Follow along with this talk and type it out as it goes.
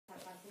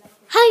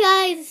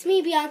guys, it's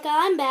me, Bianca.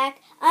 I'm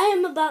back. I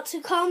am about to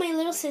call my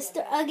little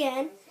sister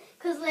again.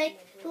 Because,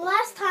 the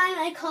last time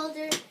I called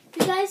her,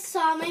 you guys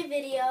saw my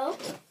video.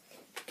 You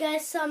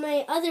guys saw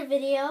my other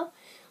video.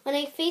 When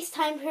I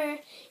FaceTimed her,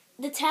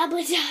 the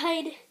tablet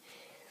died,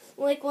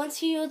 once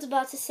she was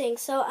about to sing.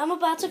 So, I'm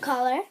about to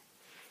call her.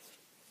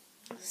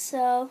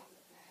 So,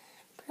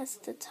 press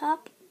the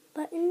top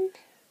button.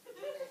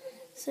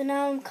 So,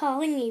 now I'm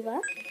calling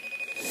Eva.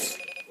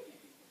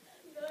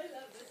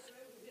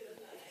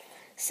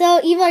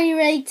 So, Eva, are you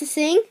ready to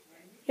sing?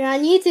 You're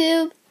on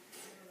YouTube.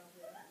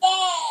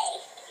 Yay!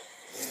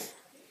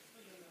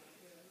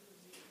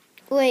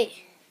 Wait.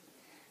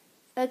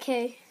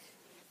 Okay.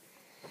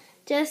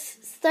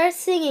 Just start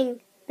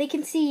singing. They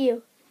can see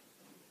you.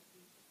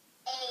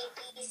 A,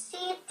 B, C,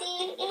 D,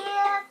 E,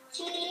 F,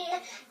 G,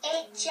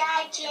 H,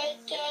 I, J,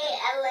 K,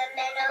 L, M,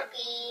 N, O,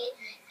 P,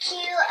 Q,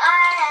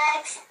 R,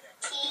 S,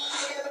 T,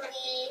 U, V,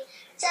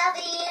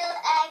 W,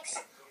 X,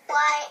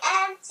 Y,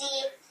 and Z.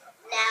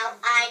 Now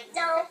I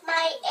know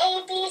my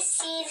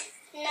ABCs.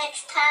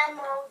 Next time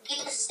won't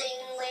you sing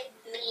with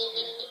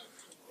me?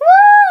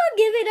 Woo!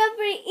 Give it up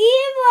for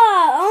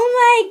Eva! Oh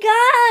my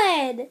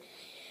God!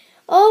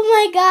 Oh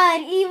my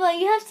God, Eva,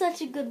 you have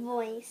such a good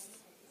voice.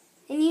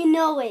 And you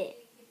know it.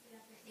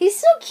 He's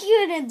so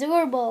cute and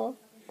adorable.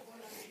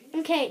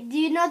 Okay, do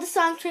you know the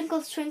song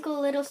Twinkle, Twinkle,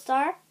 Little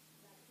Star?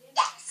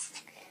 Yes.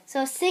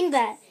 So sing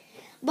that.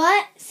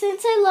 But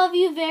since I love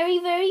you very,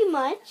 very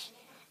much,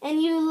 and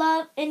you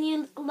love me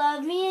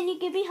and you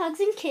give me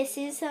hugs and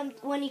kisses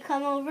when you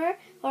come over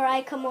or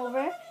I come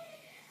over,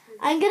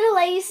 I'm going to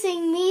let you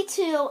sing Me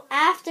Too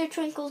after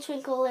Twinkle,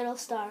 Twinkle, Little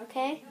Star,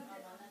 okay?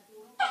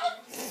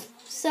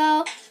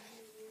 So,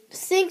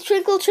 sing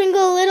Twinkle,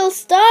 Twinkle, Little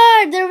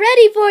Star. They're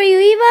ready for you,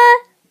 Eva.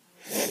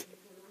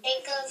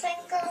 Twinkle,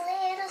 twinkle,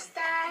 little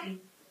star,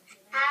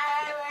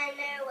 I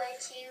wonder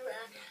what you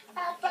are.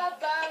 Up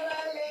above a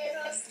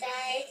little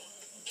sky.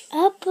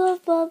 Up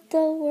above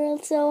the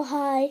world so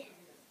high.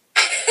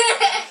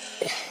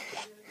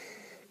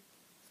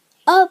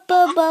 Up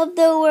above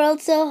the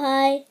world so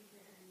high.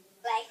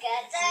 Like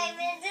a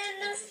diamond in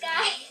the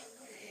sky.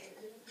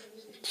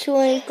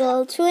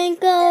 Twinkle,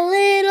 twinkle,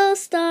 little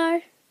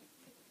star.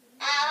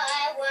 How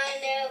I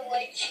wonder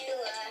what you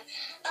are.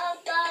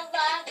 Up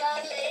above a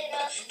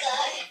little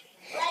sky.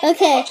 Like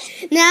Okay,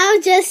 now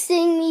just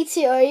sing Me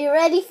Too. Are you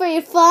ready for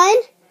your fun?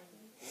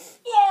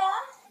 Yeah.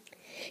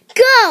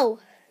 Go!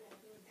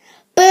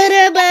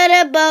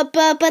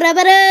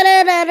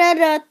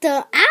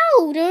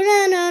 Ow! No.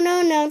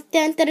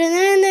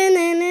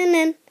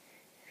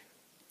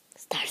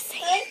 Start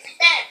singing.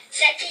 That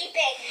sexy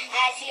thing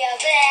I see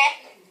over there.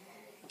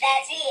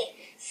 That's me,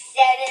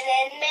 standing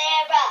in the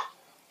mirror.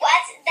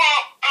 What's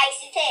that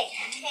icy thing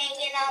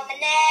hanging on my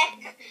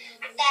neck?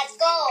 That's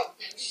gold.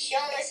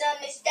 Show me some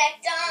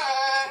respect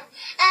on.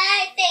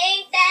 I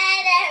think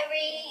that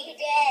every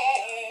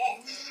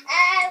day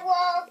I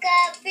woke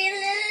up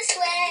feeling this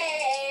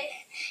way.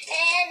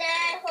 And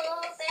I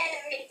hope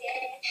every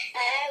day I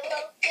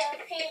woke up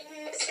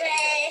feeling this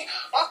way.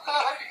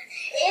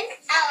 If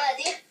I was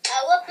you, I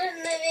would put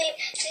me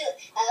too.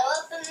 I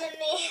would put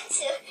me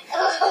too. I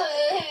would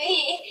put me.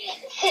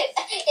 If I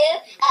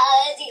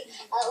was you,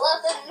 I would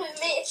put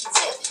me too. I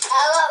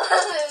would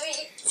put me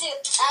too. I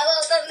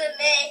would put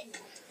me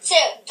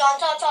too. Don.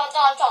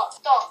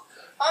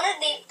 On a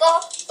deep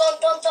boat, don.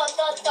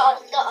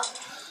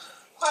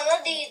 On a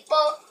deep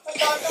boat,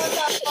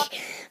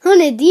 don.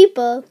 On a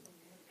depot.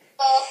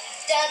 Oh,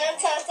 dun.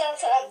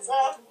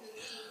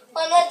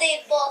 On a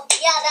deep boat.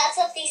 Yeah, that's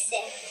what they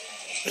say.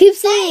 Keep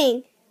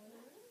singing.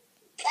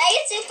 Bye,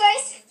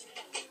 YouTubers.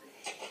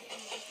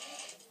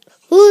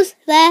 Who's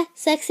that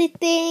sexy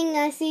thing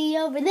I see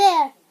over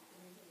there?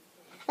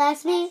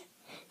 That's me,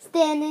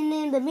 standing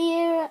in the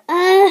mirror.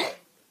 I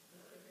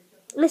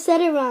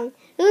said it wrong.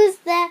 Who's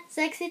that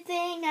sexy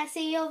thing I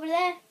see over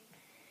there?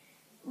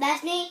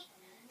 That's me,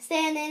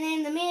 standing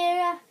in the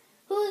mirror.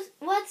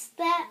 What's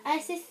that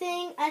icy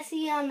thing I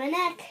see on my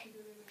neck?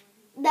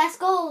 That's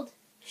gold.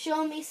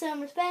 Show me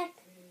some respect.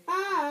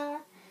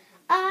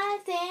 I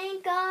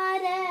thank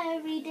God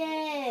every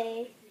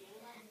day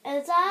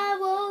as I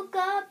woke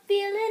up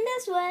feeling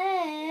this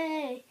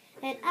way.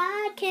 And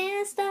I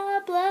can't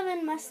stop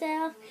loving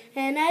myself,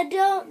 and I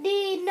don't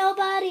need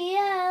nobody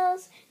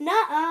else.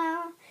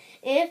 Nuh-uh.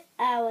 If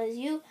I was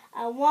you,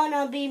 I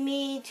wanna be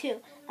me too.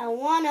 I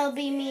wanna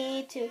be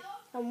me too.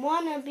 I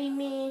wanna be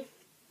me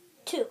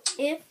too.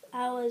 If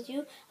I was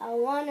you, I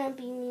wanna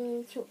be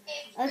me too.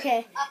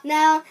 Okay,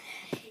 now,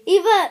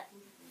 Eva,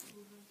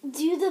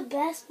 do the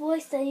best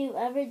voice that you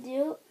ever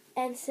do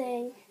and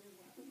sing,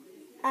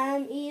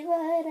 I'm Eva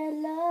and I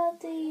love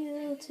the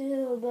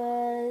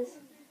YouTubers.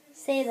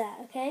 Say that,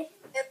 okay?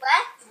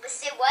 What?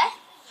 Say what?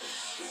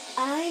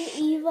 I'm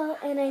Eva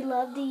and I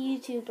love the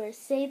YouTubers.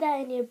 Say that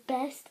in your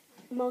best,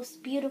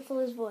 most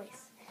beautifulest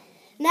voice.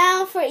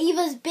 Now for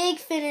Eva's big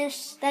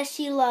finish that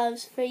she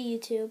loves for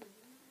YouTube.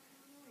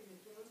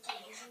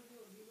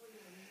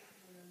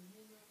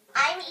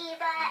 I'm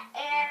Eva,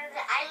 and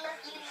I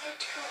love you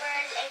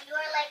YouTubers, and you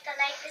are like the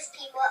nicest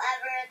people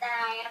ever that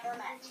I ever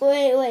met.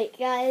 Wait,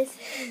 guys.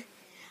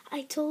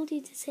 I told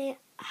you to say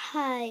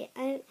hi.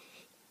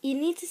 You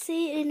need to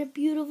say it in a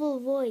beautiful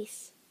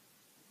voice.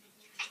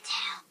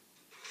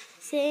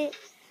 Say,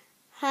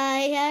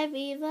 hi, I'm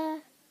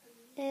Eva,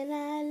 and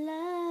I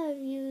love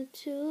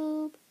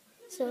YouTube.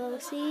 So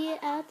see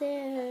it out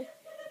there,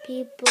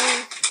 people.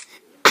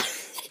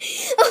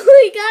 Oh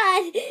my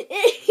God!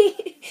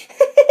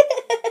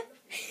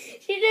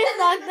 She just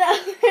knocked out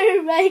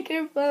her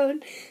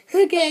microphone.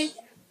 Okay.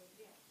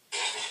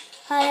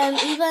 Hi, I'm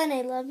Eva, and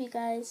I love you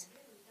guys.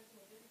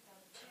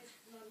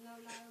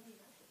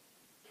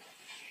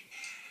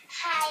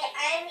 Hi,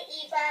 I'm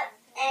Eva,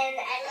 and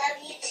I love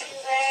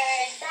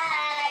YouTubers.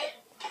 Bye.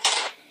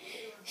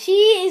 She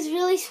is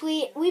really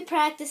sweet. We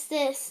practiced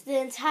this the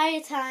entire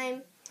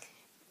time.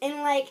 And,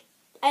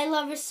 I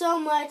love her so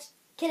much.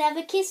 Can I have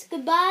a kiss?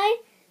 Goodbye?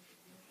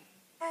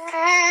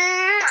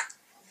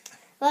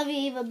 Love you,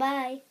 Eva.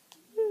 Bye.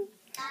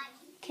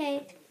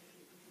 Okay.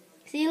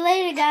 See you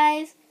later,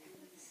 guys.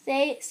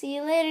 Say, see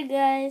you later,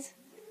 guys.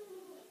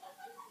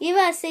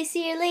 Eva, say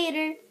see you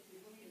later.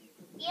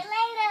 See you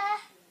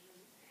later.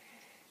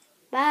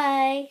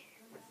 Bye.